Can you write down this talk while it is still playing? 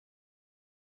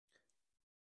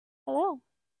Hello,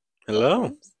 Hello.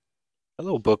 bookworms.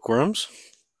 Hello, bookworms.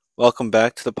 Welcome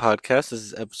back to the podcast. This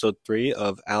is episode 3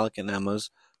 of Alec and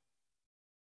Emma's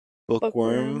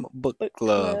Bookworm Bookworm Book Book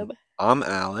Club. Club. I'm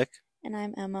Alec. And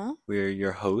I'm Emma. We're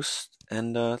your hosts,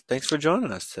 and thanks for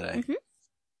joining us today. hmm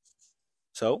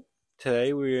So,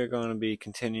 today we are going to be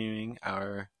continuing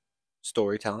our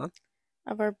storytelling,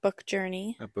 Of our book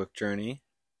journey. our book journey,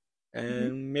 hmm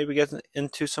and maybe get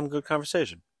into some good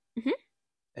conversation. hmm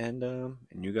And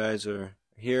you guys are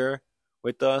here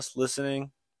with us,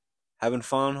 listening, having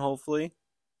fun, hopefully.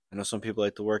 I know some people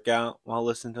like to work out while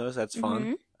listening to us. That's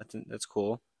fun. hmm That's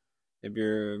cool. Maybe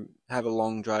you have a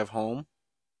long drive home,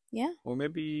 Yeah, or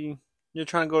maybe you're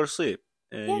trying to go to sleep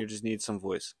and yeah. you just need some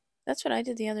voice. That's what I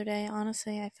did the other day.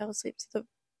 Honestly, I fell asleep to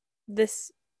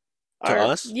this To our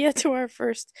us, yeah to our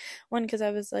first one because I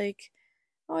was like,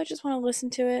 oh, I just want to listen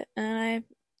to it, and I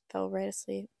fell right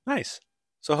asleep. nice.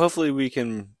 So hopefully we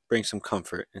can bring some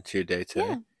comfort into your day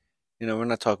today. Yeah, We're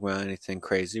not talking about anything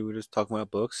crazy. We're just talking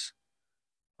about books,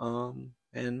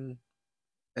 and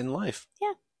life,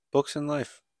 yeah. books and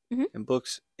life, hmm and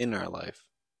books in our life,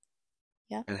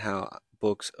 Yeah. and how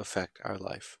books affect our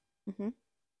life. hmm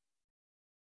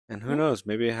And who Yeah. knows,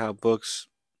 maybe how books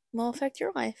Will affect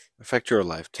your life. affect your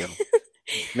life too.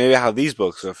 Maybe how these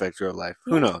books will affect your life.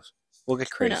 Who Yeah. knows? We'll get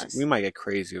Who crazy. We knows? might get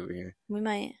crazy over here. We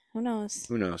might. Who knows?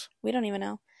 Who knows? We don't even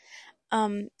know.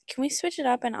 Can we switch it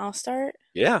up and I'll start?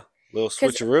 Yeah, little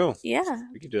Because, switcheroo. yeah,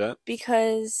 We could do that.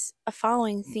 because a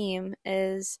following theme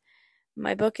is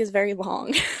my book is very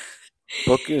long.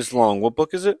 Book is long. What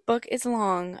book is it? Book is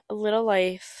long. A Little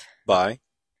Life By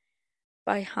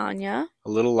by Hanya. A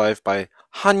Little Life by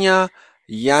Hanya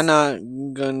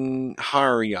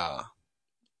Yanaganharya.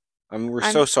 We're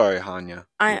I'm so sorry, Hanya.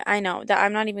 I know that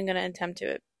I'm not even gonna attempt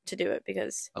to do it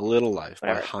because A Little Life by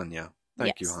whatever. Hanya.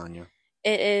 Thank you, Yes. Hanya.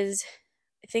 It is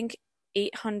I think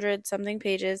 800 something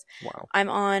pages. Wow. I'm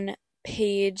on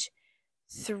page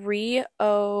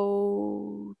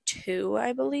 302,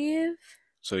 I believe.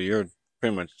 So you're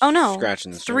pretty much Oh no,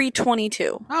 scratching the surface.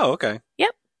 322. Oh, okay.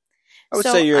 Yep. I would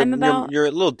say So you're I'm you're about you're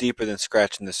a little deeper than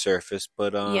scratching the surface,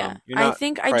 but yeah. you're I not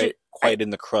think I just quite I quite in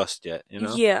the crust yet, you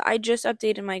know? yeah, I just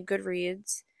updated my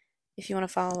Goodreads. If you want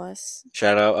to follow us,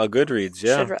 Shout out Goodreads,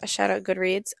 yeah. shout out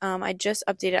Goodreads. I just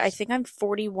updated. I think I'm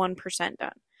 41%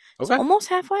 done, so Okay. almost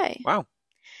halfway. Wow.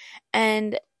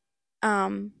 And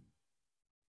um,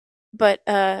 but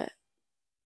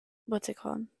what's it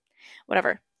called?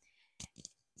 Whatever.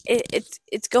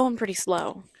 It's going pretty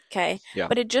slow. Okay, Yeah.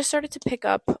 but it just started to pick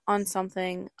up on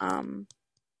something.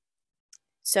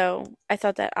 So I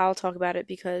thought that I'll talk about it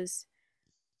because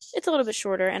it's a little bit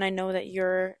shorter, and I know that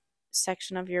your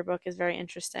section of your book is very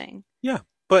interesting. Yeah.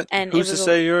 But And it who's to was a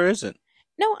say yours isn't?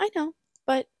 no, I know,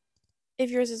 but if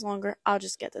yours is longer, I'll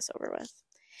just get this over with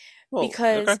Well,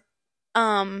 okay. because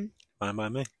um Fine by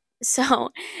me. so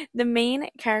the main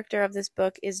character of this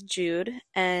book is Jude,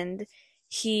 and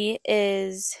he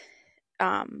is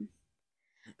um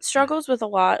struggles with a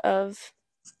lot of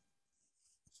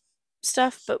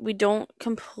stuff, but we don't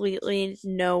completely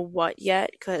know what yet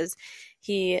because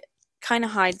he kind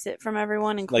of hides it from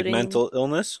everyone, Like including mental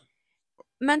illness?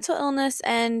 mental illness,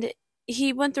 and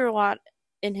he went through a lot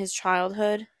in his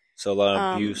childhood. So a lot of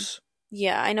Um, abuse.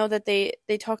 yeah, I know that they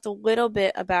talked a little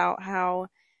bit about how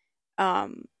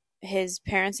um his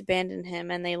parents abandoned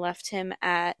him and they left him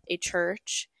at a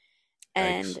church, Yikes.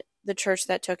 and the church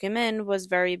that took him in was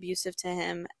very abusive to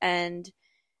him, and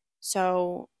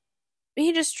so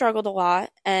he just struggled a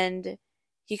lot, and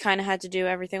he kind of had to do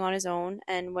everything on his own.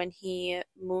 And when he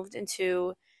moved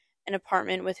into an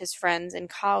apartment with his friends in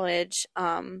college,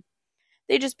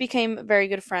 they just became very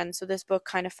good friends. So this book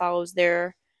kind of follows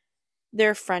their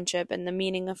friendship and the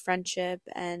meaning of friendship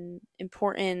and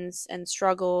importance and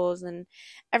struggles and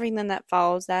everything that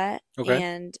follows that. Okay.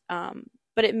 And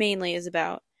but it mainly is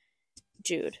about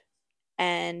Jude.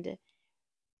 And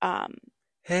um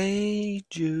Hey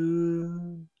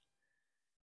Jude.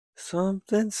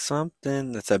 Something,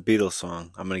 something. That's that Beatles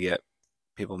song. I'm gonna get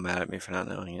people mad at me for not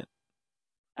knowing it.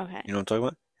 okay. You know what I'm talking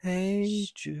about? Hey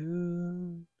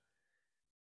Jude.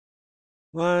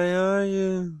 Why are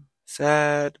you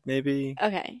sad? Maybe.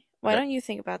 Okay. Why Okay. don't you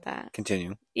think about that?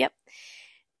 Continue. Yep.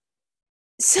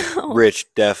 So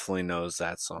Rich definitely knows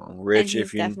that song. and Rich, he's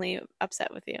if you definitely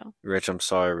upset with you. Rich, I'm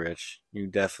sorry, Rich. You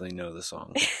definitely know the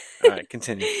song. All right,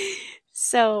 continue.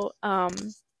 So,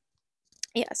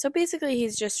 yeah, so basically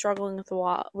he's just struggling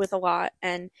with a lot,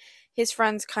 and his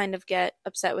friends kind of get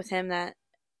upset with him that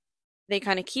they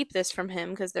kind of keep this from him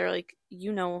because they're like,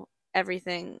 you know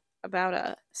everything about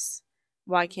us.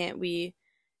 Why can't we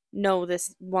know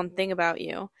this one thing about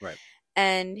you? Right.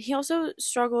 And he also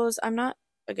struggles. I'm not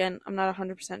Again, I'm not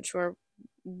 100% sure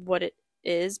what it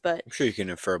is, but I'm sure you can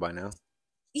infer by now.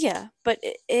 yeah, but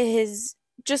it is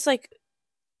just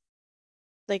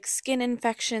like skin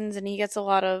infections, and he gets a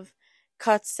lot of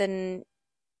cuts, and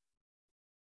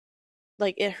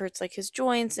like it hurts like his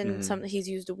joints, and Hmm. some he's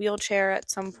used a wheelchair at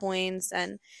some points,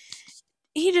 and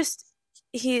he just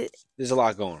he There's a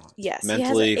lot going on. yes, he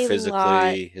has Mentally, a lot.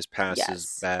 physically, his past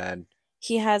is Yes, bad.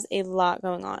 he has a lot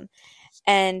going on.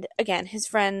 And again, his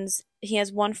friends, he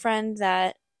has one friend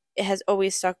that has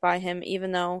always stuck by him,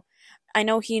 even though I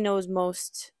know he knows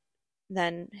most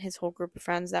than his whole group of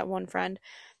friends, that one friend.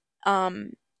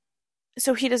 Um,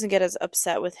 so he doesn't get as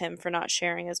upset with him for not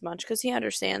sharing as much because he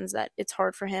understands that it's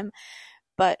hard for him.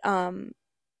 But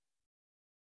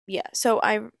yeah. So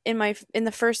in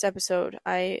the first episode,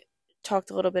 I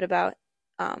talked a little bit about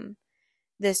um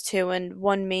this too, and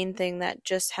one main thing that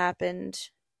just happened,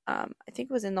 I think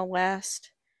it was in the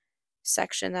last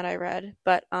section that I read,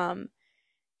 but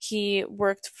he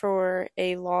worked for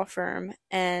a law firm,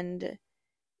 and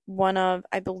one of,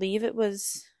 I believe it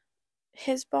was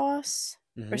his boss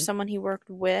or Hmm. someone he worked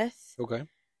with. Okay.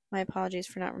 My apologies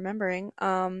for not remembering.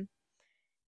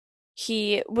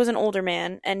 He was an older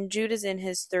man, and Jude is in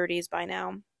his 30s by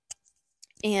now,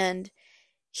 and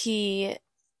he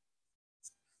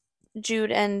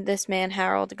Jude and this man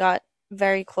Harold got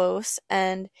very close,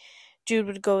 and Jude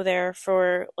would go there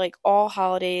for like all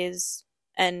holidays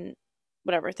and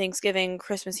whatever, Thanksgiving,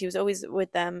 Christmas, he was always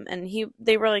with them, and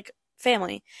they were like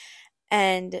family.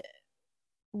 And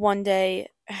one day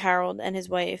Harold and his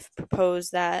wife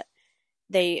proposed that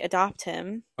they adopt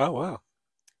him, Oh wow.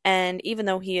 and even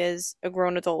though he is a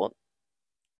grown adult,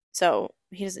 so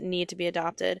he doesn't need to be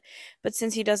adopted, but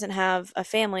since he doesn't have a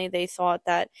family, they thought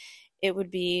that it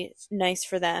would be nice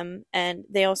for them, and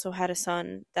they also had a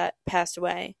son that passed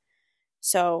away.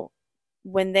 So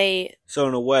when they So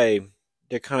in a way,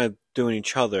 they're kind of doing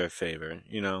each other a favor.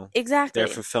 They're exactly,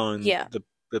 fulfilling yeah, the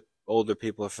older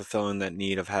people are fulfilling that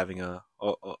need of having the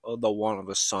want of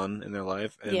a son in their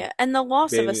life, and yeah, and the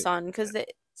loss of a baby, son because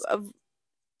of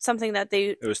something that they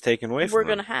it was taken away were from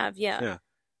gonna them. have, yeah, Yeah,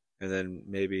 and then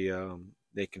maybe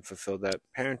they can fulfill that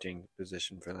parenting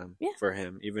position for them yeah. for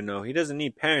him, even though he doesn't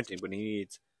need parenting, but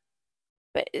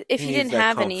But if he he needs didn't that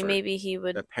have any, comfort, maybe he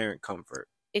would that parent comfort.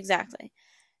 exactly.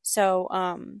 So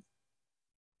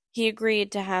he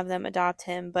agreed to have them adopt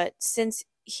him, but since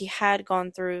he had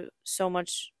gone through so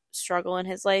much struggle in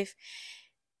his life,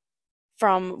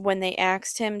 from when they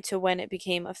asked him to when it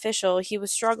became official, he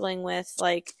was struggling with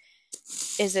like,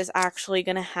 is this actually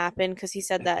going to happen? Because he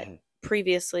said that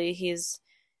previously he's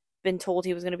been told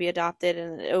he was going to be adopted,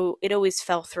 and it always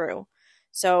fell through.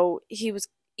 So he was,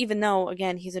 even though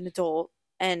again he's an adult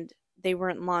and they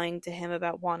weren't lying to him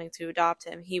about wanting to adopt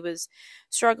him, he was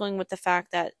struggling with the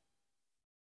fact that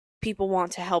people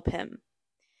want to help him.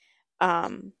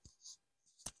 Um,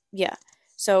 yeah.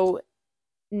 So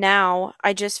now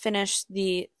I just finished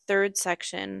the third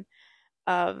section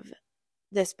of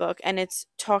this book, and it's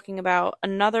talking about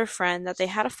another friend that they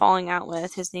had a falling out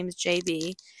with. His name is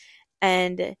JB,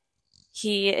 and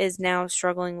he is now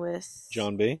struggling with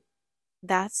John B.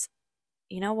 that's,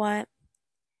 you know what?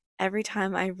 Every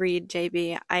time I read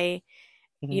JB,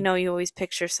 Mm-hmm. you always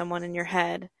picture someone in your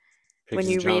head. When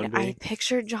Pictures you read, John I B.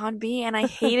 picture John B, and I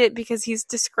hate it because he's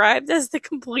described as the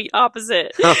complete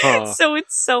opposite. Oh, So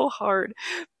it's so hard.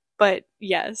 But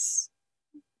yes,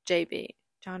 JB,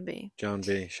 John B. John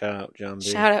B. Shout out John B.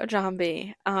 Shout out John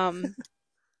B.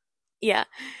 Yeah.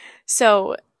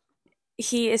 So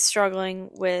he is struggling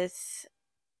with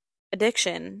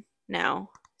addiction now.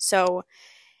 So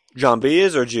John B.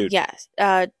 is or Jude? yes,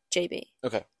 JB.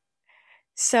 Okay.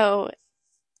 So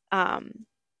um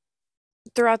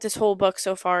throughout this whole book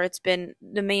so far, it's been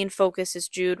the main focus is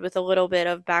Jude with a little bit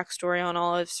of backstory on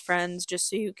all of his friends, just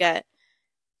so you get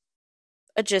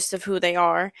a gist of who they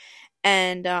are.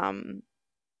 And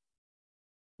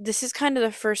this is kind of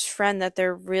the first friend that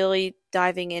they're really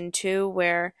diving into,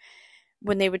 where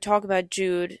when they would talk about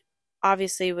Jude,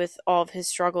 obviously with all of his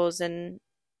struggles and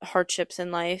hardships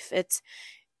in life,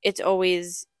 it's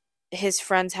always his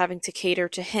friends having to cater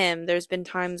to him. There's been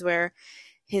times where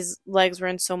his legs were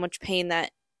in so much pain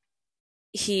that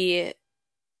he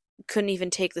couldn't even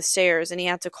take the stairs, and he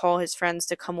had to call his friends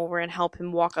to come over and help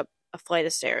him walk up a flight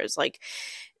of stairs, like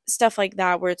stuff like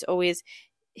that, where it's always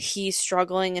he's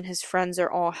struggling and his friends are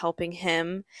all helping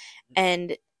him.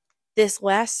 And this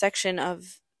last section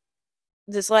of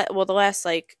the last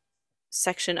like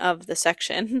section of the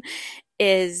section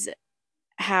is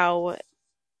how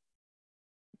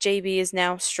JB is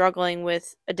now struggling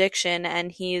with addiction,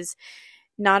 and he's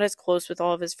not as close with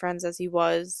all of his friends as he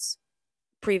was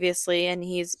previously, and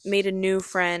he's made a new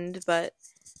friend, but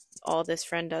all this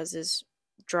friend does is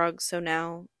drugs, so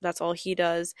now that's all he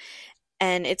does.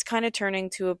 And it's kind of turning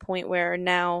to a point where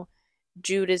now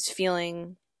Jude is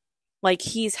feeling like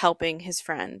he's helping his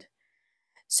friend.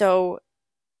 So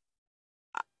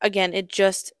again, it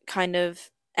just kind of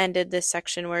ended this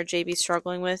section where JB's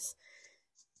struggling with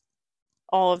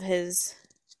all of his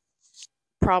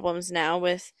problems now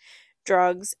with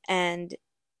drugs, and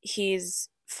he's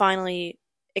finally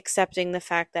accepting the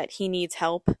fact that he needs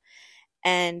help.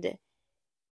 And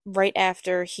right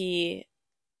after he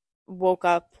woke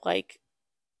up, like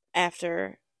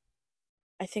after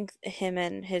I think him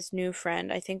and his new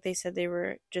friend, I think they said they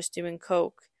were just doing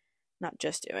coke, not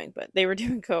just doing, but they were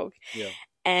doing coke. Yeah.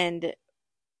 And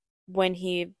when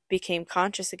he became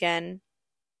conscious again,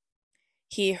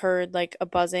 he heard like a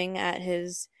buzzing at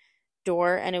his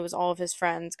door, and it was all of his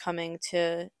friends coming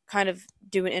to kind of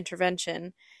do an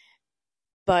intervention.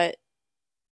 But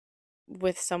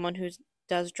with someone who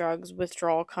does drugs,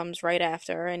 withdrawal comes right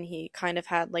after, and he kind of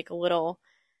had like a little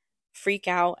freak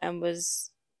out and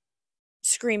was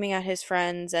screaming at his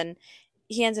friends, and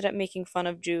he ended up making fun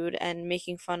of Jude and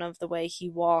making fun of the way he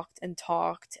walked and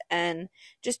talked and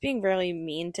just being really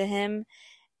mean to him.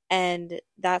 And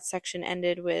that section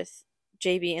ended with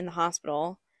JB in the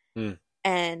hospital. Mm.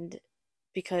 And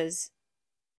because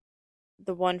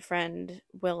the one friend,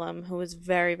 Willem, who was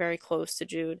very, very close to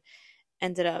Jude,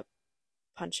 ended up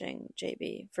punching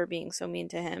JB for being so mean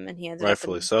to him. And he ended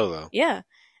Rightfully up so, though. yeah.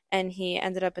 And he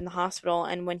ended up in the hospital.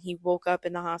 And when he woke up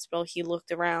in the hospital, he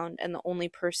looked around, and the only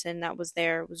person that was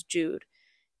there was Jude.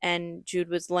 And Jude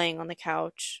was laying on the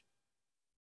couch.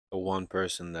 The one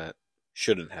person that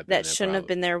shouldn't have been That there, shouldn't have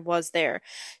probably. been there was there.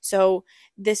 So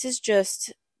this is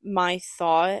just my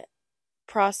thought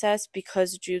process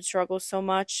because Jude struggles so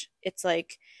much. It's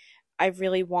like I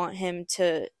really want him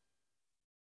to.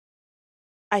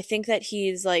 I think that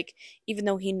he's like, even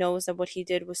though he knows that what he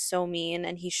did was so mean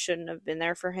and he shouldn't have been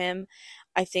there for him,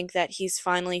 I think that he's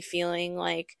finally feeling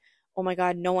like, oh my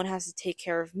God, no one has to take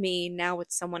care of me. Now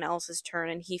it's someone else's turn,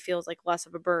 and he feels like less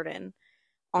of a burden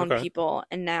on Okay. people.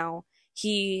 And now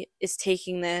he is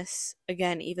taking this,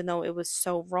 again, even though it was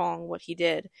so wrong what he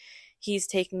did, he's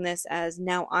taking this as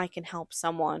now I can help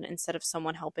someone instead of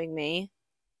someone helping me,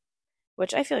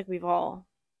 which I feel like we've all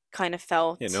kind of Yeah,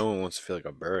 felt. no one wants to feel like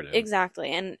a burden. Exactly.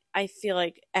 And I feel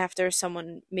like after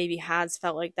someone maybe has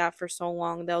felt like that for so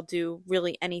long, they'll do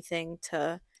really anything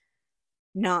to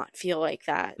not feel like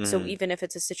that. So Mm-hmm. even if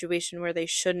it's a situation where they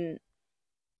shouldn't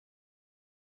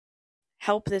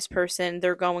help this person,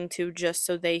 they're going to just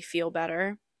so they feel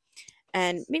better.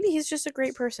 And maybe he's just a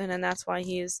great person and that's why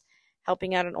he's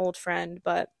helping out an old friend.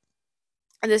 But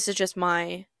this is just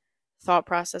my thought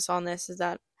process on this, is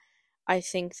that I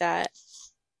think that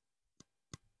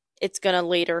it's going to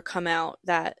later come out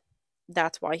that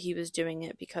that's why he was doing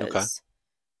it, Okay. because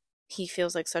he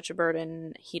feels like such a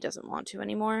burden, he doesn't want to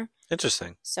anymore.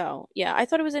 Interesting. So, yeah, I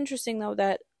thought it was interesting though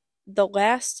that the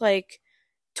last like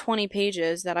 20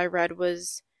 pages that I read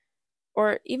was,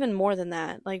 or even more than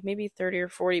that, like maybe 30 or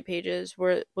 40 pages,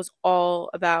 where was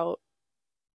all about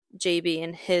JB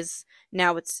and his,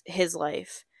 now it's his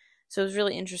life. So it was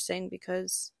really interesting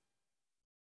because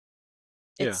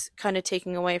Yeah. it's kind of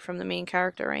taking away from the main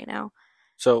character right now.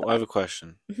 So I have But a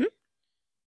question. mhm.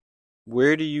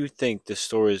 Where do you think this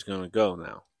story is going to go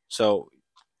now? So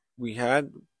we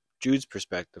had Jude's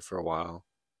perspective for a while.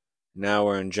 Now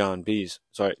we're in JB's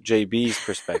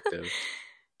perspective.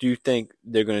 Do you think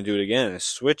they're going to do it again and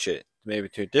switch it maybe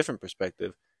to a different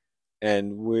perspective?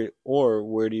 And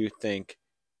where do you think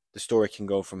the story can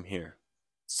go from here?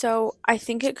 So I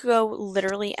think it could go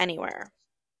literally anywhere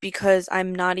because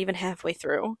I'm not even halfway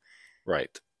through.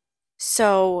 Right.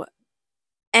 So,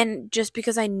 and just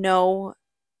because I know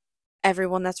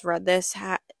everyone that's read this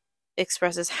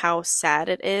expresses how sad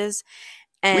it is,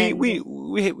 We and we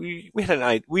we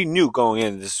had we knew going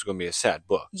in this was going to be a sad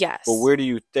book. But yes. where do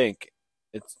you think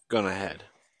it's going to head?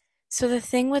 So the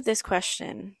thing with this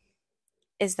question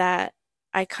is that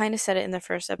I kind of said it in the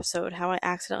first episode how I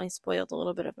accidentally spoiled a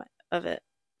little bit of it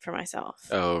for myself.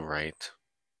 Oh, right.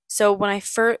 So when I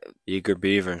first, Eager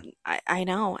beaver. I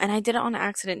know, and I did it on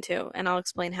accident too, and I'll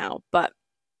explain how. But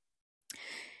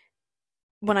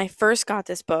when I first got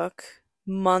this book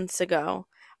months ago,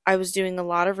 I was doing a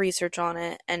lot of research on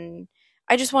it, and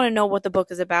I just want to know what the book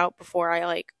is about before I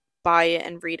like buy it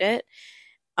and read it.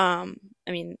 I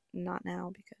mean, not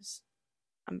now because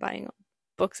I'm buying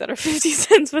books that are 50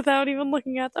 cents without even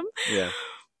looking at them. Yeah.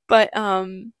 But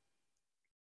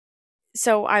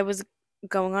so I was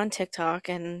going on TikTok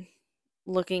and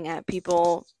looking at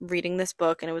people reading this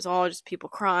book, and it was all just people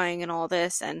crying and all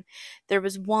this. And there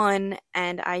was one,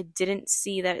 and I didn't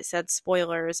see that it said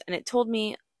spoilers, and it told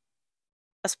me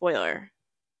a spoiler.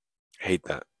 Hate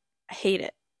that. I hate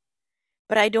it,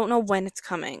 but I don't know when it's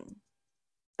coming.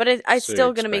 But it's So you're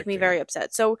still going to make me expecting very it.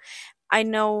 upset. So I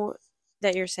know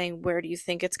that you're saying, where do you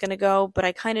think it's going to go? But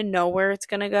I kind of know where it's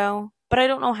going to go, but I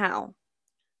don't know how.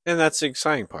 And that's the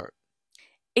exciting part.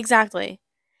 Exactly.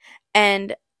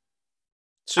 And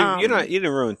So um, you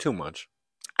didn't ruin too much.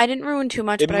 I didn't ruin too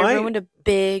much, It but I might ruined a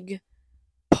big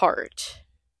part.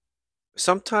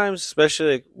 sometimes,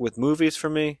 especially like with movies for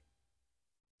me.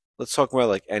 Let's talk about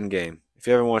like Endgame. If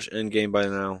you haven't watched Endgame by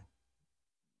now,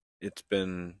 it's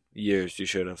been years. You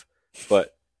should have.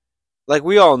 But like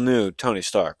we all knew Tony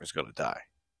Stark was going to die.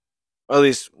 Or at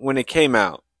least when it came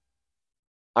out,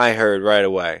 I heard right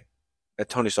away that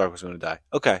Tony Stark was going to die.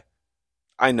 Okay,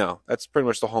 I know that's pretty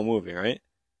much the whole movie, right?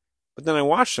 But then I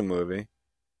watched the movie,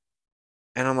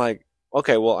 and I'm like,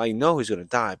 okay, well I know he's going to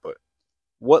die, but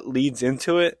what leads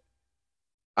into it,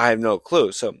 I have no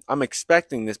clue. So I'm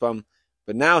expecting this, but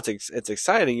now it's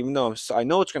exciting, even though I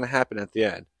know what's going to happen at the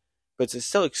end. But it's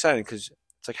still exciting because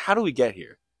it's like, how do we get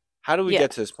here? How do we Yeah.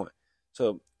 get to this point?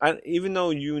 So even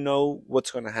though you know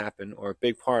what's going to happen or a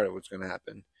big part of what's going to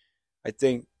happen, I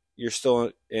think you're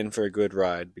still in for a good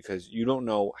ride because you don't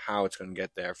know how it's going to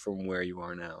get there from where you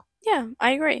are now. Yeah,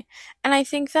 I agree. And I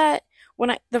think that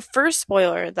the first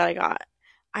spoiler that I got,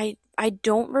 I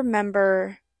don't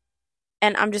remember,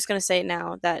 and I'm just going to say it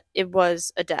now that it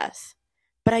was a death,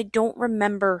 but I don't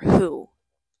remember who,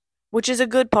 which is a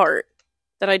good part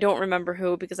that I don't remember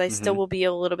who because I still Mm-hmm. will be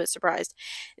a little bit surprised.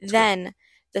 It's good. Then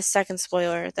the second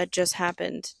spoiler that just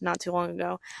happened not too long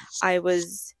ago, I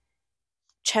was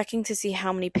checking to see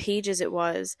how many pages it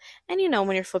was. And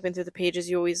when you're flipping through the pages,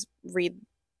 you always read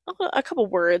a couple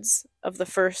words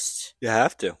You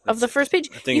have to. of the first page.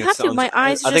 I think You have to. My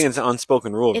eyes I think just it's an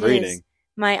unspoken rule of it is. reading.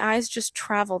 My eyes just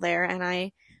travel there, and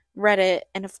I read it,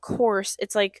 and of course,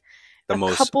 it's like The a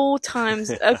most. couple times,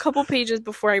 a couple pages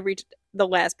before I reach the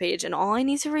last page, and all I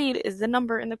need to read is the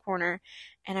number in the corner,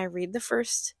 and I read the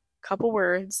first couple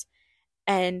words,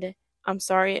 and I'm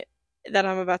sorry that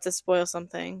I'm about to spoil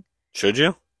something. Should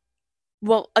you?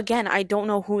 Well, again, I don't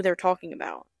know who they're talking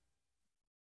about.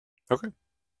 Okay.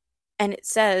 And it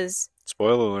says,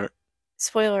 Spoiler alert.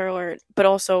 spoiler alert, but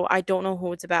also I don't know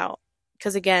who it's about.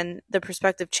 Because again, the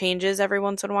perspective changes every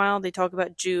once in a while. They talk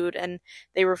about Jude and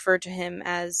they refer to him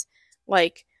as,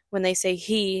 like, when they say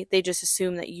he, they just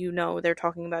assume that they're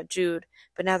talking about Jude.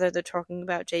 But now that they're talking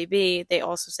about JB, they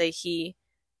also say he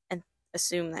and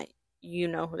assume that you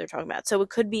know who they're talking about. So it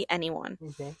could be anyone.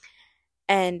 Okay.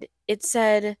 And it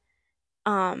said,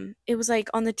 it was like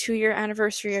on the 2-year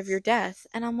anniversary of your death.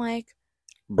 And I'm like,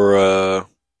 Bruh.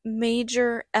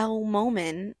 major L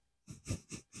moment.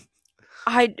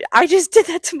 I just did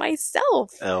that to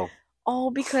myself. L.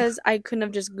 All because I couldn't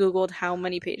have just Googled how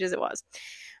many pages it was.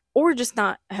 Or just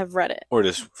not have read it. Or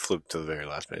just flip to the very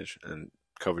last page and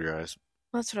cover your eyes.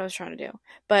 That's what I was trying to do.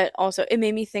 But also it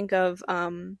made me think of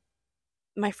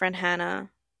my friend Hannah.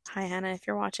 Hi Hannah, if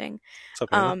you're watching. What's up,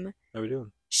 Hannah? Um How we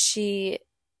doing? she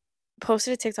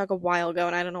posted a TikTok a while ago,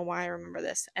 and I don't know why I remember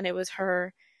this. And it was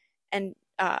her, and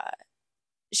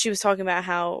she was talking about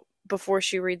how before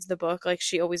she reads the book, like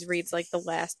she always reads like the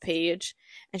last page,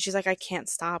 and she's like, I can't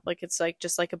stop. Like it's like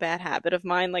just like a bad habit of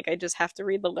mine. Like I just have to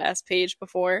read the last page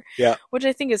before, Yeah. which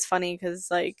I think is funny because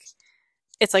like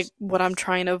it's like what I'm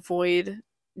trying to avoid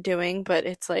doing, but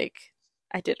it's like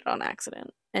I did it on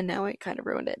accident, and now it kind of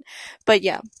ruined it. But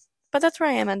yeah, but that's where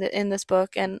I am in this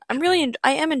book, and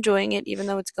I am enjoying it, even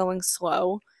though it's going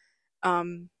slow.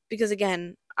 Because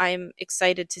again, I'm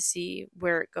excited to see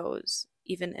where it goes,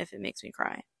 even if it makes me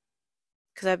cry,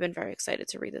 because I've been very excited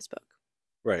to read this book.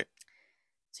 Right.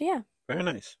 So yeah, Very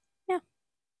nice. yeah,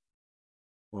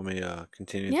 Want me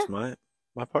continue yeah, to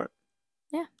my part?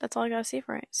 yeah. That's all I gotta say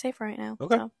for right now.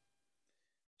 Okay.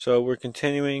 So we're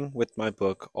continuing with my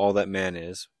book, All That Man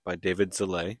Is, by David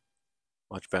Zalay.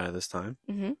 Much better this time.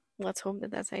 Let's hope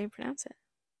that that's how you pronounce it.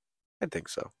 I think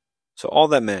so. So All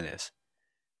That Man Is.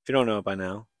 If you don't know it by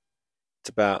now, it's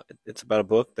about a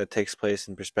book that takes place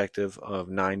in perspective of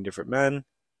 9 different men.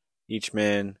 Each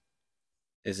man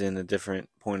is in a different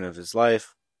point of his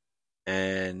life,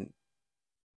 and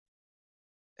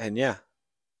yeah,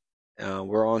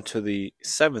 we're on to the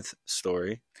 7th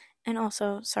story. And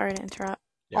also, sorry to interrupt.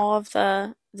 Yeah. All of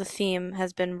the theme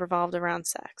has been revolved around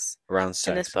sex Around sex.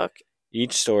 in this book.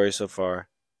 Each story so far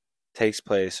takes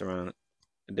place around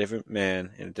a different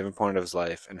man in a different point of his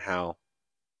life and how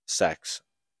sex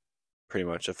pretty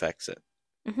much affects it.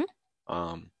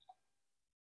 Mm-hmm.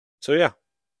 So yeah,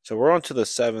 So we're on to the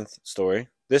seventh story.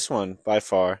 This one, by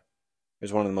far,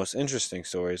 is one of the most interesting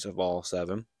stories of all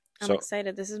seven. I'm So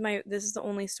excited. This is the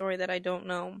only story that I don't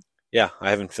know. yeah, I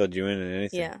haven't filled you in on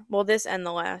anything. Yeah. Well, this and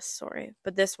the last story,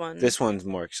 but this one, This one's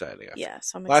more exciting, I feel. yeah,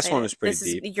 so I'm Last one excited. was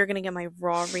pretty deep. You're gonna get my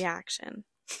raw reaction.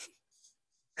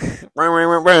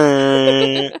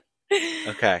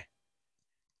 Okay,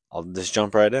 I'll just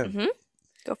jump right in. Mm-hmm.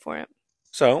 Go for it.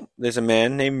 So there's a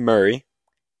man named Murray.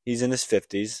 He's in his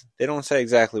 50s. They don't say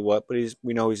exactly what, but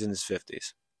we know he's in his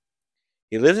 50s.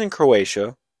 He lives in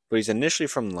Croatia, but he's initially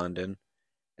from London,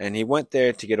 and he went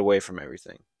there to get away from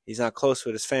everything. He's not close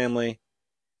with his family.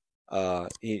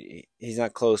 He's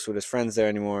not close with his friends there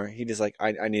anymore. He just like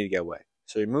I need to get away.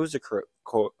 So he moves to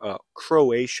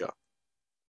Croatia.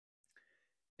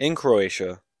 In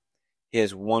Croatia, he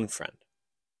has one friend,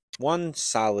 one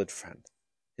solid friend.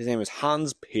 His name is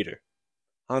Hans Peter.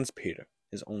 Hans Peter,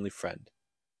 his only friend.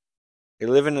 They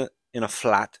live in a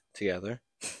flat together,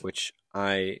 which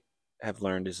I have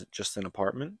learned is just an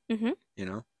apartment. Mm-hmm. You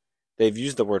know, they've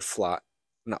used the word flat,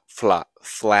 not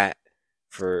flat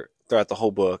for throughout the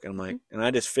whole book. And I'm like, and I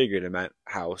just figured it meant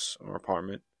house or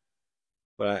apartment,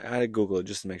 but I had to Google it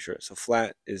just to make sure. So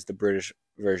flat is the British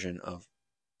version of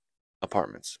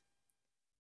apartments.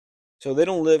 So they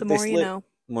don't live. The They more you live. know.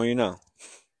 The more you know.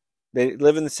 They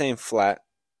live in the same flat,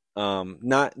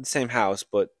 not the same house,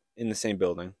 but in the same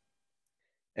building.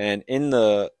 And in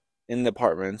the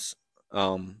apartments,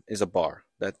 is a bar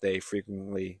that they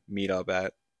frequently meet up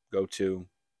at, go to,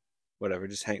 whatever.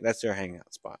 Just hang. That's their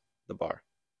hangout spot. The bar.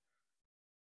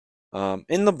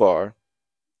 In the bar,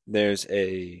 there's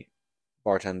a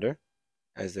bartender,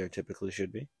 as there typically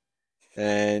should be,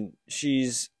 and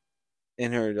she's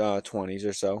in her 20s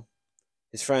or so.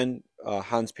 His friend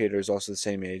Hans Peter is also the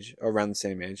same age, around the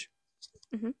same age.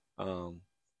 Mm-hmm. I'll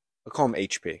call him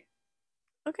HP.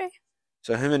 Okay.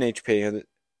 So him and HP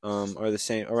are the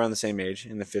same, around the same age,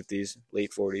 in the 50s,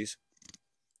 late 40s,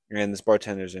 and this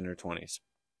bartender's in her 20s.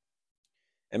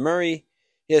 And Murray,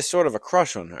 he has sort of a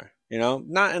crush on her,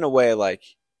 not in a way like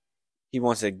he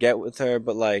wants to get with her,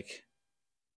 but like,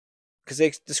 because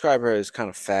they describe her as kind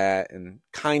of fat and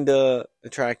kind of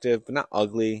attractive, but not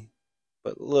ugly,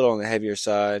 but a little on the heavier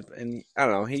side. And I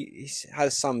don't know, he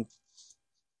has some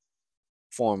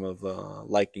form of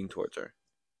liking towards her.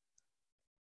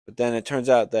 But then it turns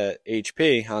out that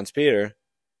HP, Hans Peter,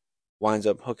 winds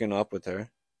up hooking up with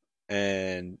her,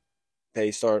 and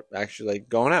they start actually like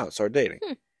going out, start dating.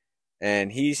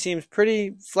 And he seems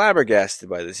pretty flabbergasted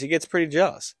by this. He gets pretty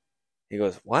jealous. He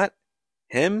goes, "What?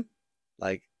 Him?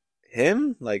 Like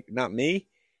him? Like not me?"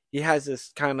 He has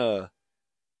this kind of.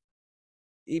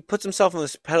 He puts himself on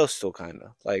this pedestal, kind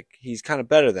of like he's kind of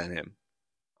better than him.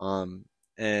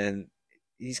 And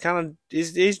he's kind of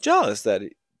he's jealous that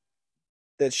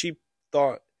she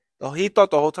thought. Oh, he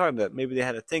thought the whole time that maybe they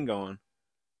had a thing going,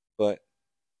 but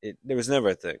there was never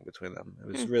a thing between them.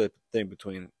 It was really a thing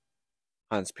between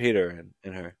Hans Peter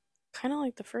and her. Kind of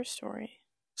like the first story.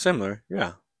 Similar,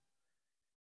 yeah.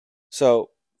 So,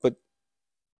 but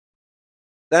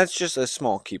that's just a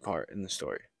small key part in the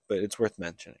story, but it's worth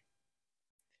mentioning.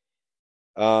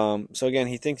 So again,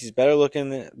 he thinks he's better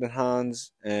looking than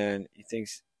Hans, and he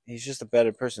thinks he's just a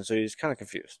better person, so he's kind of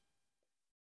confused.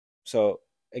 So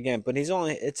again, but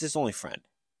it's his only friend,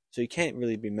 so he can't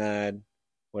really be mad,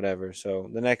 whatever. So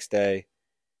the next day,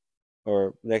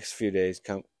 or next few days,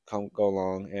 go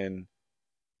along, and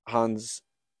Hans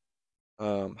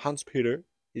Peter,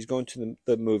 he's going to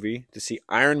the movie to see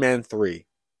Iron Man 3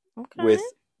 with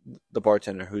the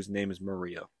bartender whose name is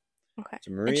Maria. Okay.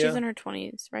 So Maria, and she's in her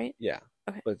 20s, right? Yeah.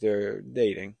 Okay. But they're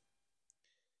dating.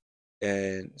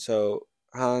 And so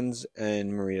Hans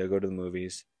and Maria go to the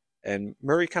movies, and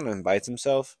Murray kind of invites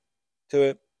himself to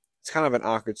it. It's kind of an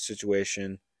awkward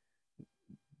situation.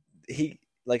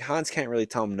 Hans can't really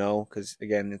tell him no, because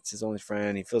again, it's his only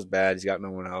friend. He feels bad. He's got no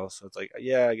one else. So it's like,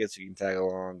 yeah, I guess you can tag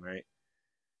along, right?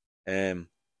 And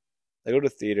they go to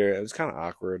the theater. It was kind of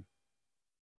awkward.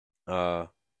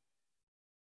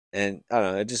 And I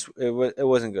don't know. It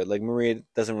wasn't good. Like Maria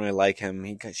doesn't really like him.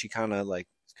 She kind of like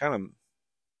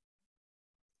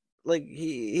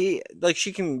he like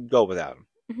she can go without him.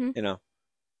 Mm-hmm.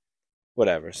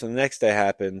 Whatever. So the next day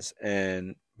happens,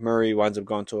 and Murray winds up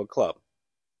going to a club.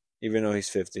 Even though he's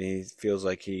 50, he feels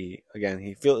like he's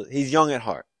young at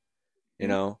heart. You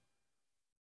know,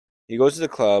 he goes to the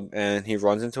club and he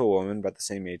runs into a woman about the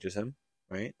same age as him,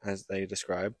 right, as they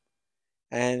describe.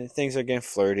 And things are getting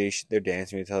flirty. They're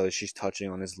dancing with each other. She's touching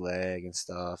on his leg and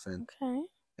stuff.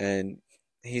 And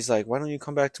he's like, "Why don't you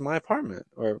come back to my apartment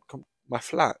or my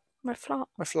flat? My flat.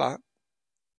 My flat."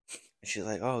 And she's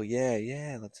like, "Oh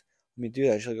yeah, let me do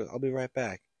that." She's like, "I'll be right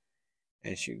back."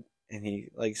 and he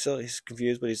like still he's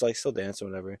confused, but he's like still dancing,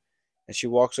 whatever. And she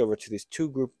walks over to these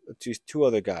two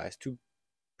other guys, two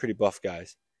pretty buff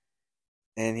guys,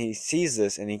 and he sees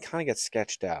this and he kind of gets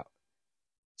sketched out.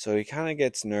 So he kind of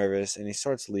gets nervous and he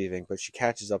starts leaving, but she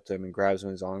catches up to him and grabs him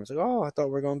in his arms, like, "Oh, I thought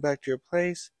we were going back to your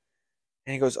place."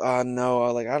 And he goes, "Oh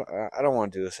no, like I don't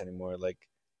want to do this anymore." Like,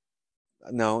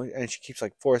 no, and she keeps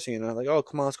like forcing it, and I'm like, "Oh,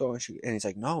 come on, let's go." And he's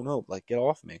like, "No, no, like get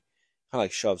off me," kind of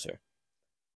like shoves her.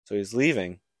 So he's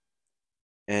leaving,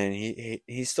 and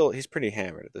he's pretty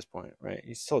hammered at this point, right?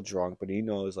 He's still drunk, but he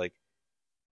knows like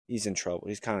he's in trouble.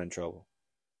 He's kind of in trouble,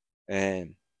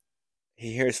 and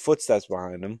he hears footsteps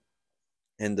behind him,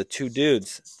 and the two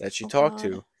dudes that she Oh talked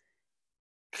God. to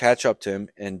catch up to him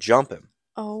and jump him.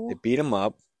 They Oh beat him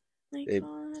up. my They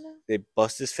God. they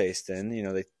bust his face in.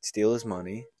 They steal his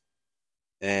money.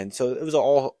 And so it was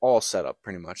all set up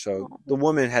pretty much. So the Oh,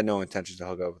 woman had no intention to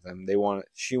hook up with him.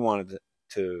 She wanted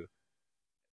to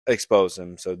expose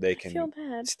him so they I feel can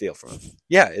bad. steal from him.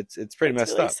 Yeah, it's pretty That's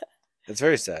messed really up. sad. It's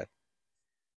very sad.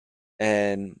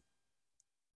 And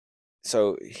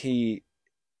so he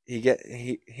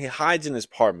hides in his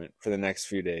apartment for the next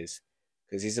few days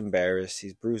because he's embarrassed.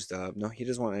 He's bruised up. No, he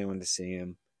doesn't want anyone to see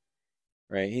him.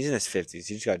 Right? He's in his 50s.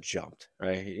 He just got jumped.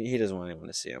 Right? He doesn't want anyone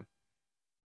to see him.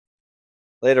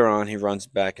 Later on, he runs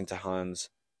back into Hans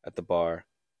at the bar,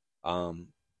 um,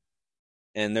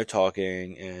 and they're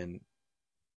talking,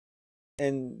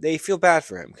 and they feel bad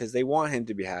for him because they want him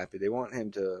to be happy. They want him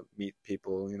to meet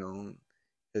people,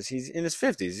 because he's in his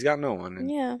 50s. He's got no one,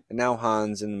 Yeah. and now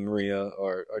Hans and Maria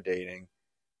are dating,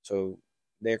 so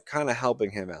they're kind of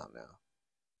helping him out now.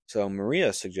 So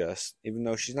Maria suggests, even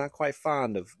though she's not quite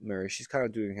fond of Murray, she's kind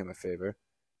of doing him a favor.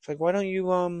 She's like, why don't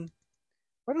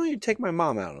you take my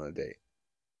mom out on a date?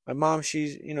 My mom,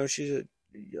 she's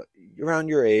around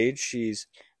your age. She's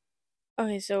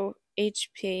Okay, so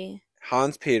HP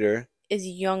Hans Peter, is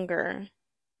younger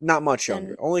not much younger,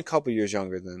 than only a couple years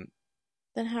younger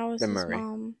how is than his Murray.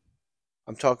 mom?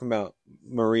 I'm talking about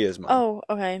Maria's mom. Oh,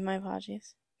 okay, my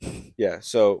apologies. Yeah,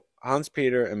 so Hans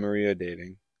Peter and Maria are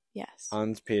dating. Yes.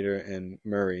 Hans Peter and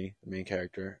Murray, the main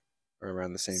character, are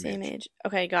around the same Same age. age.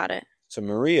 Okay, got it. So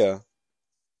Maria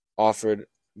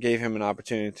gave him an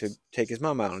opportunity to take his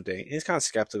mom out on a date. He's kind of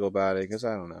skeptical about it because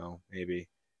I don't know, maybe.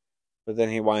 But then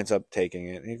he winds up taking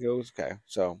it. And he goes, okay.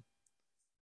 So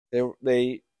he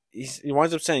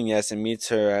winds up saying yes and meets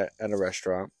her at a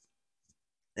restaurant.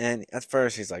 And at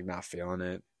first he's like not feeling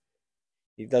it.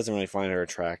 He doesn't really find her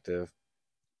attractive.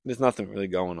 There's nothing really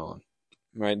going on,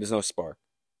 right? There's no spark.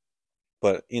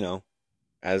 But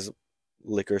as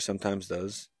liquor sometimes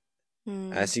does,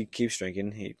 Hmm. as he keeps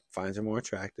drinking, he finds her more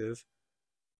attractive.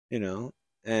 you know,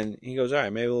 and he goes, all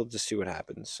right, maybe we'll just see what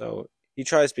happens. So he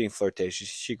tries being flirtatious.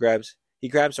 He grabs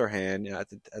her hand, at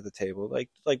the table,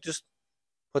 like just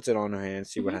puts it on her hand,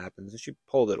 see what Hmm. happens, and she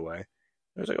pulled it away.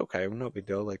 I was like, okay, well, no big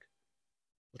deal. Like,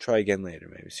 we'll try again later,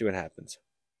 maybe see what happens.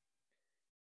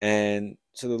 And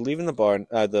so they're leaving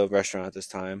the restaurant at this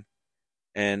time,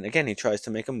 and again he tries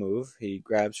to make a move. He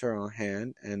grabs her on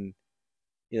hand and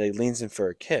he like leans in for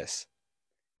a kiss,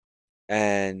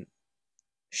 and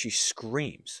she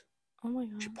screams. Oh my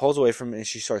She God. pulls away from him and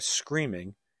she starts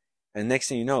screaming. And next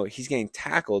thing you know, he's getting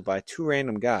tackled by two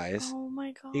random guys. Oh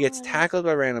my He gets God. tackled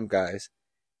by random guys.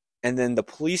 And then the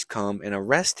police come and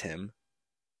arrest him.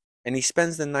 And he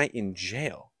spends the night in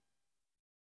jail.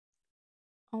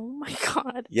 Oh my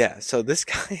God. Yeah, so this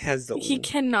guy has He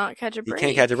cannot catch a he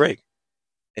can't catch a break. break.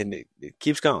 And it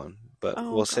keeps going, but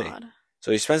Oh we'll see. God.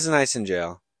 So he spends the night in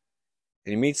jail.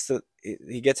 And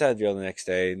he gets out of jail the next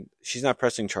day. She's not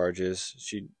pressing charges.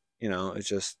 It's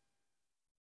just,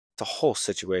 it's a whole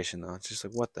situation though. It's just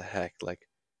like, what the heck? Like,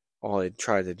 all they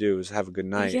tried to do was have a good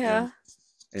night, Yeah.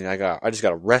 and I just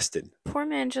got arrested. Poor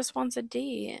man just wants a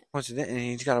date And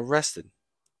he just got arrested,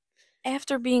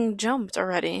 after being jumped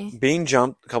already. being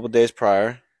jumped a couple days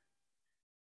prior.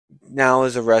 Now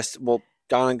is arrested. Well,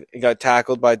 Donna got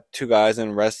tackled by two guys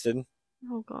and arrested.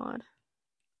 Oh God.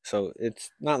 So it's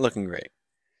not looking great.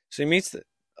 So he meets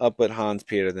up with Hans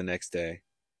Peter the next day,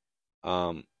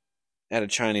 um, at a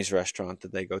Chinese restaurant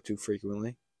that they go to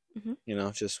frequently. Hmm.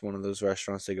 Just one of those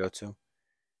restaurants they go to.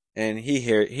 And he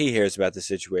hears about the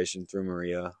situation through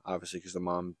Maria, obviously, because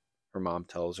her mom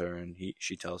tells her, and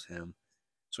she tells him,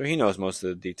 so he knows most of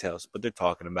the details. But they're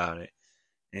talking about it,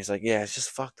 and he's like, "Yeah, it's just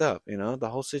fucked up, the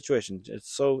whole situation.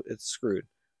 It's screwed,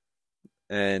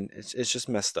 and it's just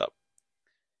messed up."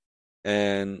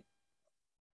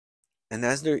 And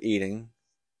as they're eating,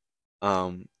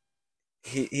 um,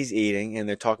 he's eating, and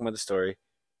they're talking about the story.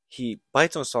 He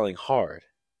bites on something hard,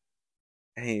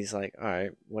 and he's like, all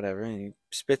right, whatever. And he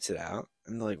spits it out.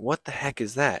 And they're like, what the heck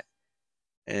is that?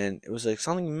 and it was like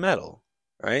something metal,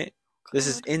 right? This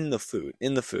is God. in the food,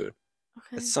 in the food.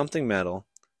 It's Okay. something metal,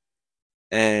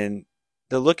 and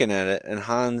they're looking at it, and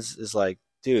Hans is like,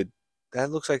 dude,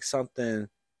 that looks like something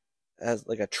as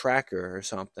like a tracker or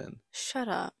something, Shut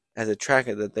up. as a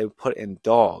tracker that they put in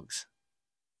dogs,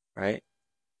 right?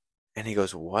 And he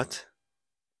goes, what?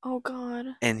 Oh God.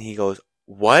 And he goes,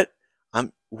 what?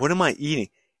 What am I eating?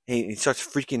 And he starts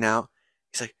freaking out.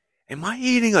 He's like, am I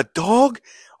eating a dog?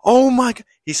 Oh my God.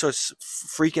 He starts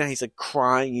freaking out. He's like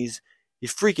crying. He's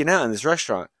freaking out in this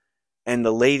restaurant. And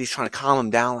the lady's trying to calm him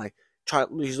down. Like,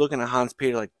 he's looking at Hans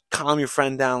Peter, like, calm your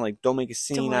friend down. Like, don't make a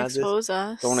scene Don't out of this. expose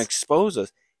Don't us. expose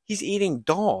us. He's eating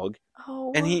dog. And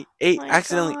Oh he my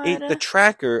accidentally ate the God.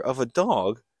 tracker of a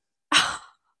dog.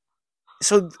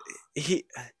 So he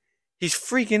he's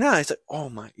freaking out. He's like, "Oh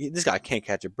my, this guy can't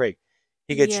catch a break."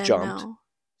 He gets Yeah, jumped. no.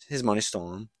 His money's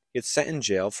stolen. He gets sent in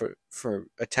jail for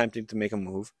attempting to make a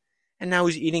move, and now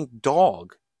he's eating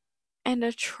dog And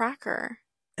a tracker.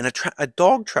 and a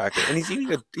dog tracker, and he's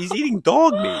eating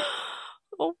dog meat.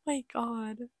 Oh my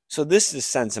God. So this just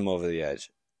sends him over the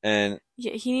edge, and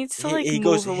Yeah, he needs to he, like he move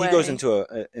goes he goes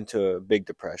away. into a big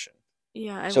depression.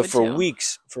 Yeah, I So would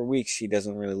too. for weeks he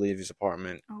doesn't really leave his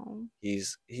apartment. Oh.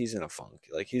 He's in a funk,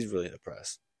 like he's really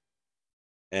depressed.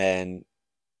 And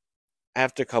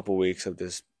after a couple weeks of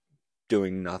just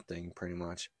doing nothing, pretty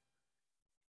much,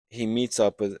 he meets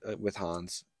up with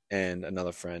Hans and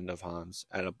another friend of Hans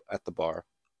at the bar.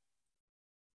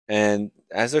 And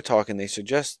as they're talking, they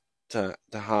suggest to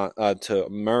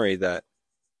Murray that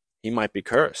he might be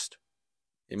cursed.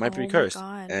 He might be Oh my cursed,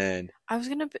 God. and I was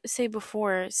gonna say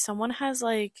before, someone has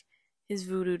like his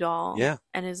voodoo doll yeah,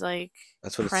 and is like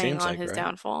that's what it preying seems on like, his right?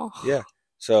 downfall. Yeah.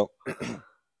 So,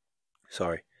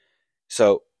 sorry.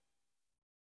 So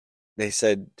they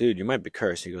said, "Dude, you might be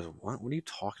cursed." He goes, "What? What are you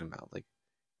talking about? Like,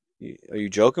 are you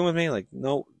joking with me? Like,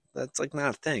 no, that's like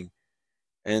not a thing."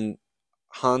 And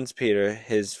Hans Peter,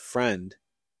 his friend,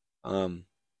 I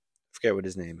forget what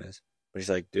his name is, but he's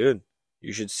like, "Dude,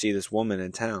 you should see this woman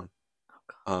in town.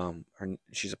 Oh God.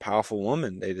 She's a powerful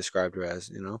woman. They described her as,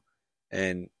 you know."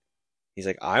 And he's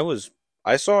like,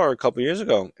 I saw her a couple years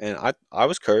ago, and I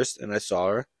was cursed, and I saw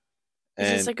her, Is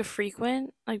this and like a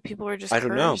frequent? Like people are just I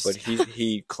don't know, but cursed?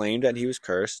 he claimed that he was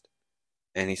cursed,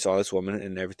 and he saw this woman,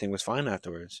 and everything was fine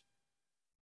afterwards.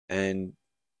 And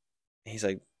he's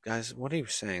like, guys, what are you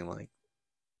saying? Like,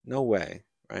 no way,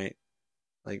 right?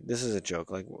 Like, this is a joke.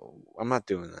 Like, I'm not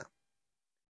doing that.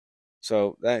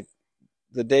 So that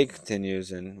the day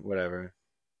continues and whatever.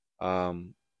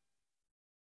 Um,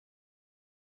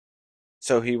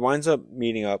 so he winds up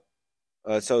meeting up.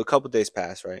 So a couple days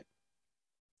pass, right?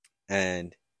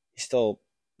 And he's still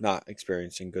not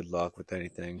experiencing good luck with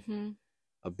anything. Hmm.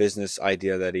 A business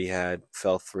idea that he had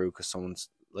fell through because someone's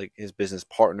like his business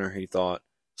partner, he thought,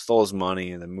 stole his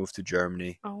money and then moved to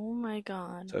Germany. Oh my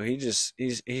God. So he's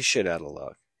shit out of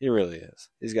luck. He really is.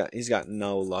 He's got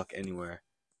no luck anywhere.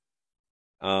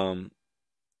 Um,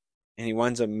 and he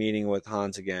winds up meeting with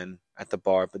Hans again at the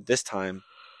bar, but this time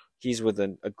he's with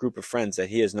a group of friends that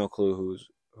he has no clue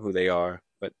who they are.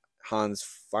 But Hans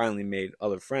finally made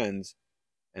other friends,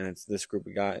 and it's this group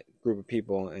of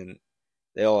people, and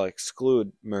they all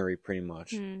exclude Murray pretty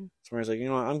much. Hmm. So Murray's like, you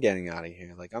know what, I'm getting out of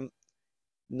here. Like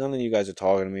none of you guys are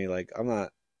talking to me. Like I'm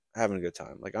not having a good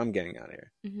time. Like I'm getting out of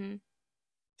here. Hmm.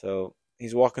 So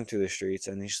he's walking through the streets,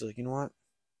 and he's just like, you know what,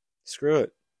 screw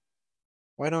it.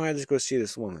 Why don't I just go see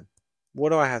this woman? What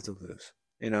do I have to lose?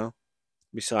 You know.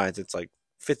 Besides, it's like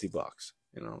 $50.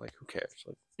 You know, like who cares?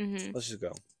 Like Hmm. let's just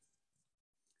go.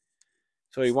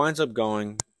 So he winds up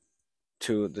going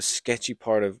to the sketchy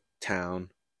part of town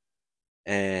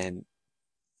and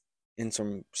in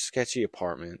some sketchy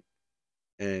apartment,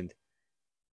 and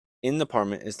in the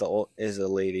apartment is a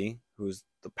lady who's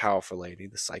the powerful lady,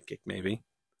 the psychic maybe,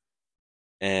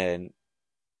 and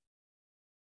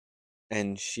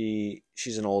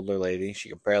she's an older lady. She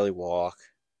can barely walk.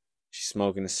 She's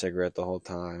smoking a cigarette the whole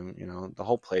time. You know, the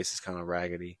whole place is kind of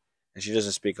raggedy, and she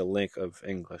doesn't speak a lick of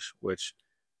English, which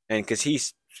and because he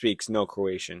speaks no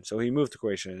Croatian, so he moved to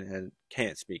Croatia and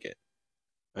can't speak it.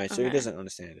 Right, so he Okay. doesn't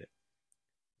understand it.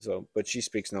 So, but she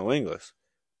speaks no English.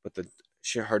 But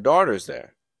her daughter's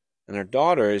there, and her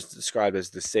daughter is described as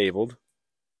disabled.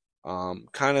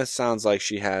 Kind of sounds like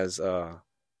she has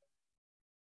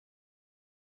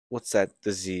what's that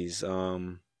disease?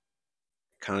 Kind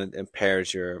of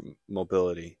impairs your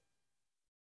mobility.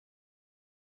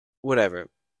 Whatever,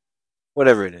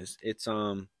 whatever it is, it's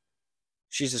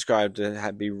she's described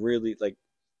to be really like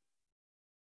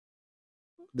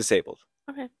disabled,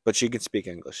 Okay. but she can speak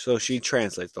English, so she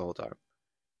translates the whole time.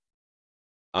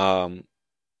 Um,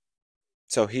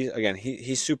 So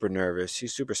he's super nervous.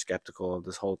 He's super skeptical of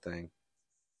this whole thing.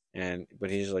 But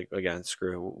he's like, again,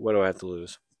 screw it. What do I have to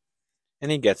lose?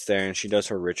 And he gets there and she does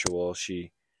her ritual.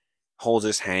 She holds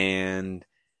his hand.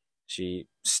 She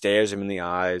stares him in the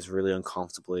eyes really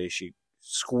uncomfortably. She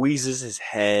squeezes his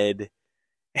head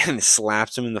and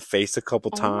slaps him in the face a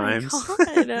couple Oh my times.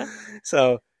 God.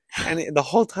 So, and the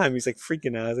whole time he's like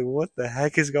freaking out. He's like, what the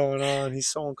heck is going on? He's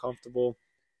so uncomfortable.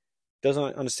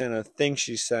 Doesn't understand a thing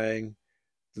she's saying.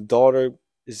 The daughter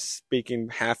is speaking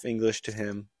half English to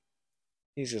him.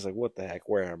 He's just like, what the heck?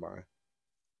 Where am I?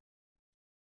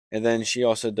 And then she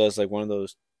also does like one of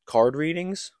those card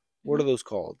readings. What are those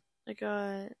called? Like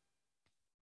a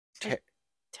Ta-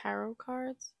 tarot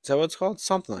cards? Is that what it's called?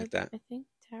 Something like that. I think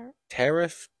tarot.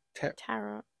 Tariff?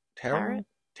 Tarot. Tarot?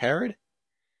 Tarot?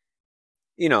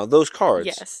 You know, those cards.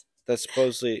 Yes. That's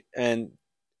supposedly, and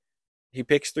he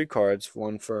picks 3 cards,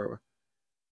 one for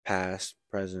past,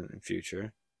 present, and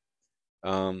future.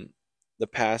 The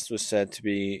past was said to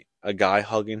be a guy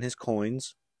hugging his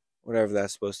coins, whatever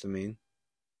that's supposed to mean.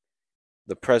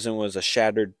 The present was a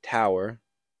shattered tower.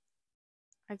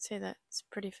 I'd say that's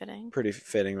pretty fitting. Pretty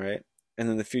fitting, right? And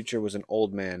then the future was an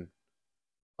old man,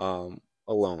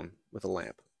 alone with a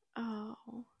lamp. Oh.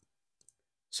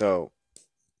 So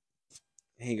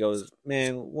he goes,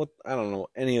 man, what? I don't know what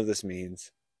any of this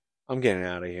means. I'm getting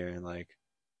out of here. And like,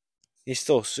 he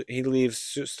leaves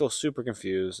still super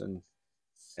confused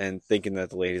and thinking that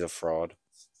the lady's a fraud,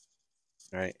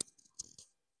 right?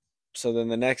 So then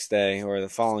the next day or the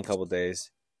following couple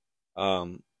days,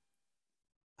 Hans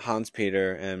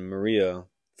Peter and Maria,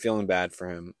 feeling bad for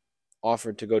him,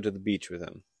 offered to go to the beach with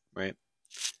him, right?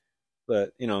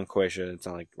 But in Croatia, it's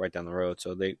not like right down the road,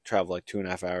 so they travel like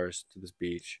 2.5 hours to this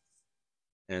beach,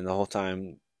 and the whole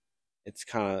time, it's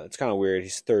kind of weird.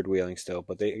 He's third wheeling still,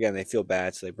 but they feel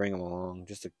bad, so they bring him along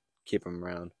just to keep him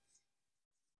around.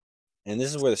 And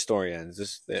this is where the story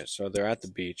ends. So they're at the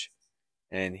beach,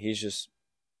 and it's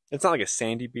not like a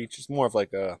sandy beach. It's more of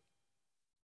like a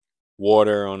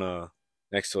water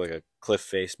next to like a cliff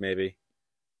face maybe.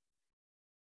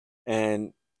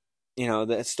 And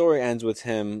the story ends with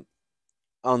him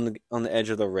on the edge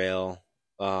of the rail,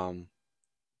 the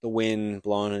wind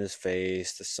blowing in his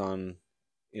face, the sun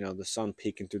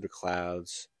peeking through the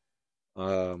clouds,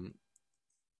 um,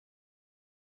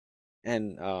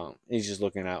 and he's just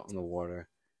looking out in the water,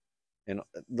 and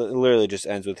it literally just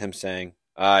ends with him saying,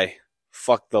 "I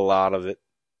fucked the lot of it."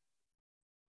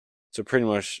 So pretty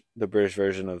much the British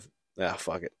version of, "Ah,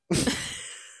 fuck it,"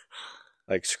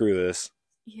 like screw this.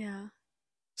 Yeah.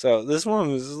 So this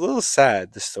one was a little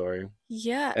sad. This story,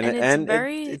 Yeah, and and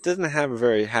it's it doesn't have a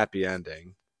very happy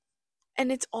ending.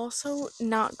 and it's also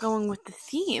not going with the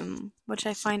theme, which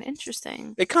I find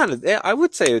interesting. It kind of, I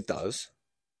would say it does.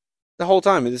 The whole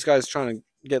time, this guy's trying to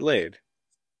get laid.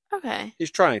 Okay. He's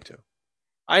trying to.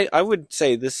 I would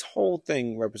say this whole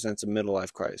thing represents a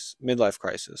midlife crisis.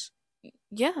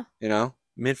 Yeah,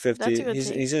 Mid that's 50s. a good He's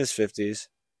take. in his 50s,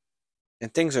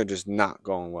 and things are just not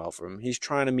going well for him. He's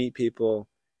trying to meet people.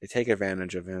 They take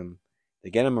advantage of him. They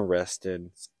get him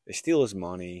arrested. They steal his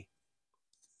money.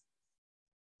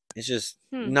 It's just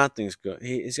nothing's good.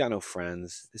 He's got no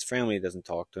friends. His family doesn't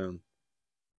talk to him.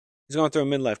 He's going through a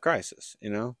midlife crisis,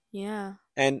 Yeah.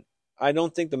 And I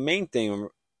don't think the main thing.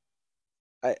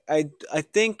 I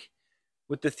think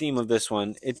with the theme of this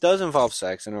one, it does involve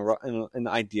sex and the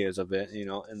ideas of it,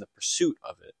 and the pursuit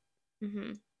of it.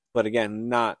 Mm-hmm. But again,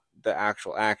 not the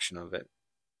actual action of it,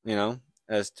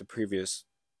 as to previous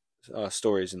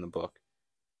stories in the book.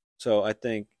 So I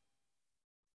think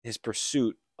his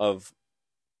pursuit of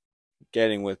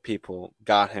getting with people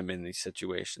got him in these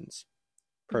situations,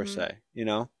 per se,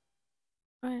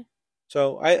 Okay.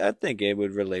 So I think it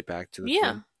would relate back to the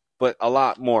Yeah. theme. But a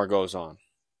lot more goes on.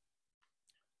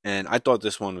 And I thought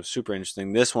this one was super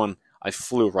interesting. This one I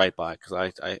flew right by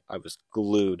because I was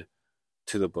glued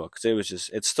to the book.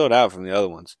 It stood out from the other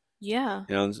ones. Yeah.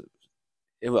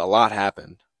 A lot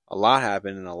happened. A lot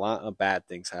happened, and a lot of bad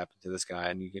things happened to this guy,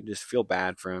 and you can just feel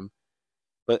bad for him.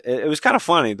 But it was kind of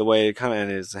funny the way it kind of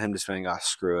ended, is him just saying, "Ah,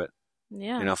 screw it,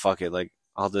 Yeah. fuck it, like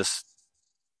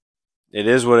it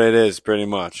is what it is, pretty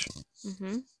much."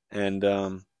 Mm-hmm.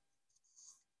 And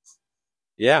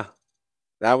yeah,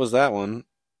 that was that one.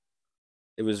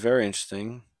 It was very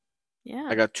interesting. Yeah.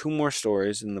 I got 2 more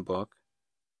stories in the book.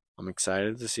 I'm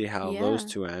excited to see how those Yeah.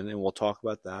 2 end, and we'll talk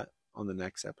about that on the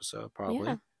next episode, probably.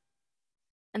 Yeah.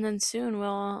 And then soon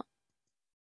you'll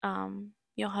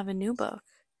have a new book.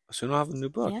 Soon I'll have a new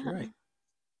book, Yeah. right?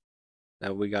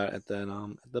 That we got at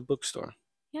the bookstore.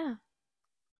 Yeah.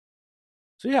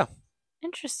 So yeah,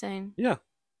 Interesting. yeah,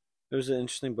 it was an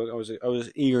interesting book. I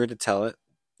was eager to tell it.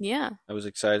 Yeah. I was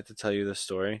excited to tell you this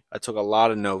story. I took a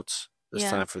lot of notes this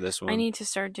Yeah. time for this I one. need to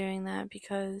start doing that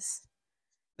because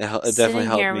It definitely sitting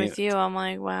helped here me. with you, I'm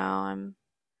like, wow, I'm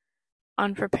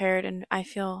unprepared and I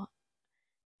feel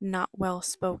not well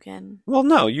spoken. Well,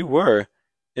 no, you were.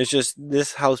 It's just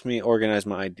this helps me organize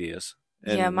my ideas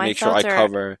Yeah, and my make sure I thoughts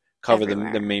are cover the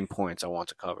everywhere. main points I want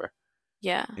to cover.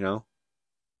 Yeah. You know.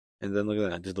 And then look at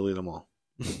that, I just delete them all.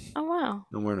 Oh, wow.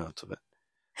 No more notes of it.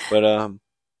 But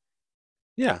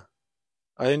yeah,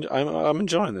 I'm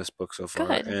enjoying this book so far,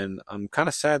 Good. and I'm kind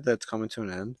of sad that it's coming to an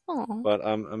end, Oh, but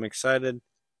I'm excited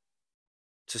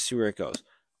to see where it goes.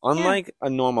 yeah. Unlike a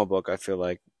normal book, I feel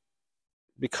like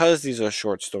because these are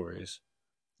short stories,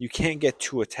 you can't get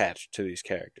too attached to these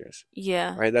characters,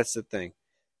 Yeah. right? That's the thing,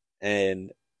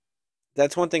 and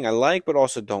that's one thing I like, but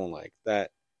also don't like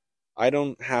that I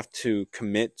don't have to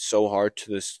commit so hard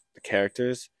to the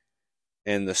characters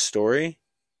and the story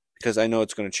because I know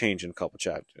it's going to change in a couple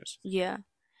chapters. Yeah.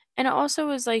 And it also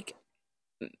is like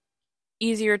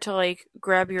easier to like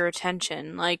grab your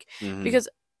attention. Like, Hmm. because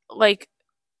like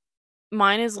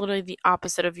mine is literally the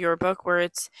opposite of your book where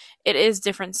it is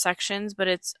different sections, but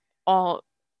it's all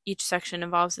each section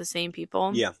involves the same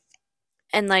people. Yeah.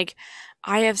 And like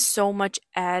I have so much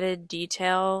added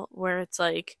detail where it's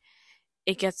like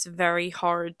it gets very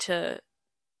hard to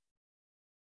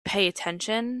pay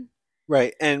attention.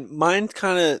 Right. And mine's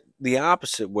kind of the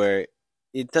opposite, where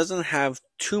it doesn't have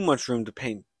too much room to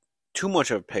paint too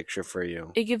much of a picture for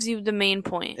you. It gives you the main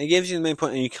point. It gives you the main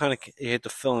point, and you have to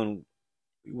fill in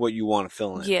what you want to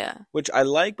fill in, Yeah. which I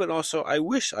like, but also I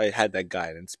wish I had that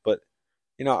guidance. But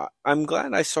I'm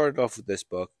glad I started off with this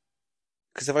book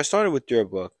because if I started with your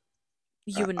book,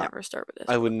 You I, would I, never start with this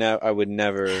I would book.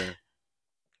 never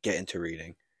get into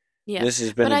reading. Yeah. This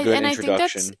has been But a good I think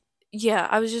that's introduction. yeah,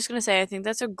 I was just gonna say I think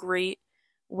that's a great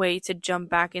way to jump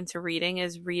back into reading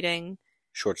is reading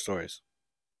Short stories.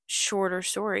 shorter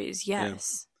stories. Yeah.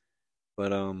 Yes.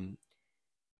 But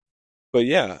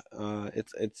yeah,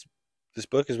 it's this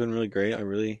book has been really great. I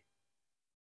really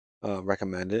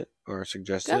recommend it or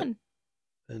suggest it. Good.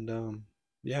 And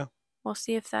yeah, We'll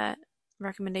see if that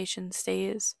recommendation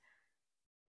stays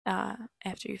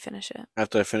after you finish it.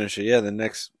 after I finish it, yeah,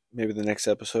 maybe the next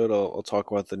episode I'll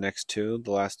talk about the last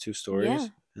two Yeah. stories,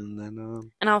 and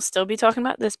then And I'll still be talking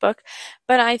about this book,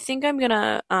 but I think I'm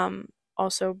gonna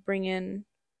also bring in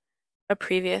a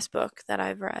previous book that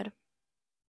I've read.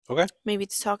 okay, Maybe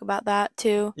to talk about that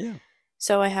too. yeah,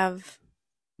 So I have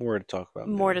more to talk about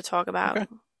more maybe. to talk about. Okay,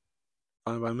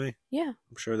 fine by me. Yeah.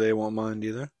 I'm sure they won't mind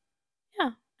either.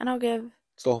 Yeah. And I'll give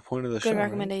It's the whole point of the good show, right?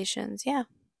 recommendations. Yeah.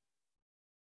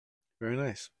 Very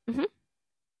nice. Mhm.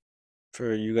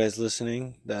 For you guys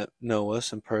listening that know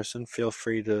us in person, feel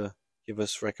free to give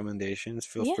us recommendations.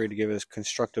 Feel Yeah. free to give us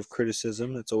constructive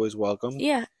criticism. It's always welcome.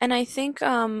 Yeah, and I think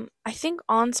on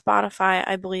Spotify,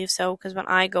 I believe so, because when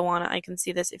I go on it, I can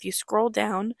see this. If you scroll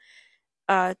down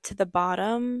to the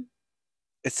bottom,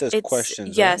 It says it's questions,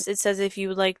 right? yes, it says if you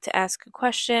would like to ask a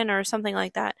question or something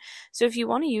like that. So if you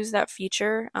want to use that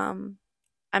feature, I'm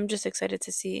just excited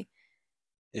to see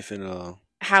If it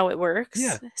how it works.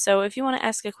 yeah. So if you want to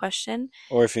ask a question,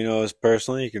 Or if you know us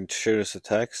personally, you can shoot us a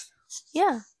text,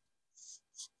 yeah,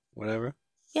 whatever. I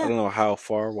yeah, don't know how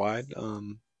far wide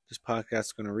this podcast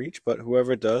is going to reach, but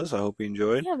whoever it does, I hope you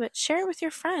enjoyed. yeah, but share it with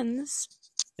your friends.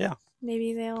 Yeah.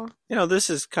 Maybe they'll, This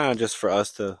is kind of just for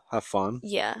us to have fun,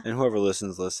 yeah, and whoever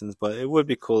listens, listens, but it would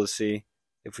be cool to see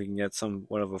if we can get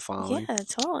somewhat of a following. yeah,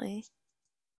 totally.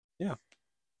 Yeah.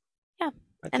 Yeah.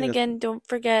 I And think again, don't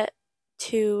forget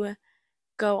to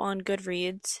go on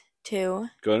Goodreads too.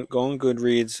 go on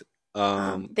Goodreads.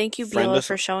 Thank you, Friend Beulah, us.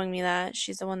 for showing me that.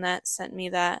 She's the one that sent me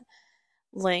that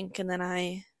link, and then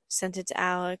I sent it to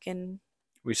Alec, and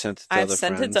We sent it to I've other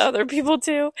sent it friends. to other people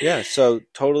too. Yeah, so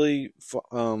totally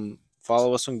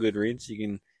follow us on Goodreads. You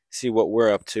can see what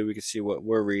we're up to. We can see what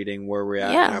we're reading, where we're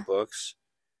at in our Yeah. books,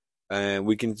 and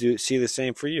we can see the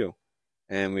same for you.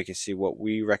 And we can see what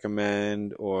we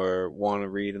recommend or want to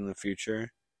read in the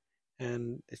future.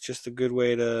 And it's just a good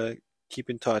way to keep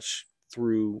in touch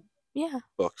through Yeah.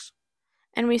 books.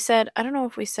 And we said, I don't know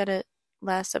if we said it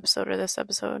last episode or this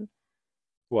episode,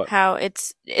 What? how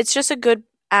it's just a good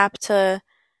app to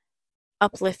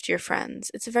uplift your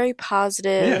friends. It's a very Yeah.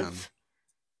 positive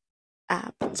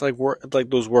app. It's like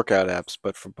those workout apps,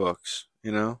 but for books.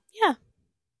 Yeah,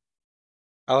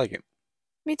 I like it.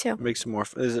 me too. It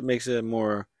makes it a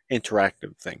more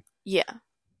interactive thing, Yeah.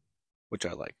 which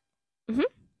I like. Mhm.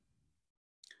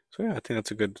 So yeah, I think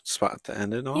that's a good spot to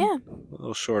end it on. Yeah. A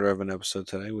little shorter of an episode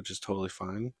today, which is totally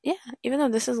fine. Yeah, even though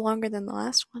this is longer than the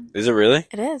last one. Is it really?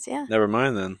 It is, yeah. Never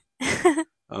mind then.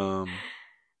 Um,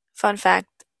 Fun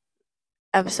fact,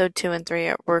 episode 2 and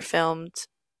 3 were filmed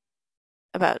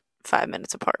about 5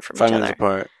 minutes apart from each 5 minutes other.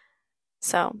 apart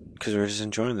So, because we're just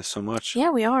enjoying this so much. yeah,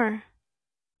 we are.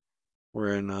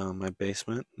 We're in my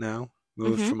basement now.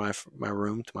 Moved Mm-hmm. from my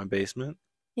room to my basement.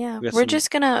 Yeah, We got we're some.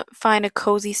 just gonna find a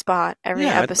cozy spot every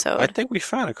Yeah, I episode. think we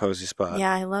found a cozy spot.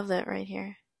 Yeah, I love it right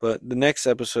here. But the next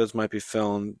episodes might be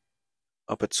filmed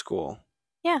up at school.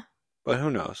 Yeah, But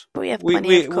who knows? but we have We plenty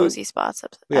we of we, cozy spots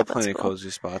we have up at plenty of school. cozy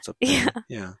spots up Yeah. there.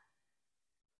 Yeah.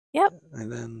 Yep.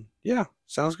 And then yeah,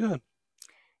 sounds good.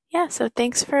 Yeah, so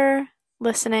thanks for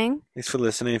listening. Thanks for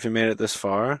listening. If you made it this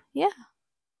far, Yeah,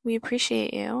 we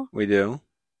appreciate you. we do.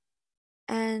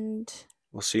 And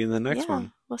We'll see you in the next yeah,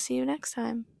 one. we'll see you next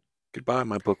time. Goodbye,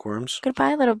 my bookworms.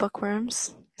 Goodbye, little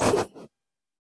bookworms.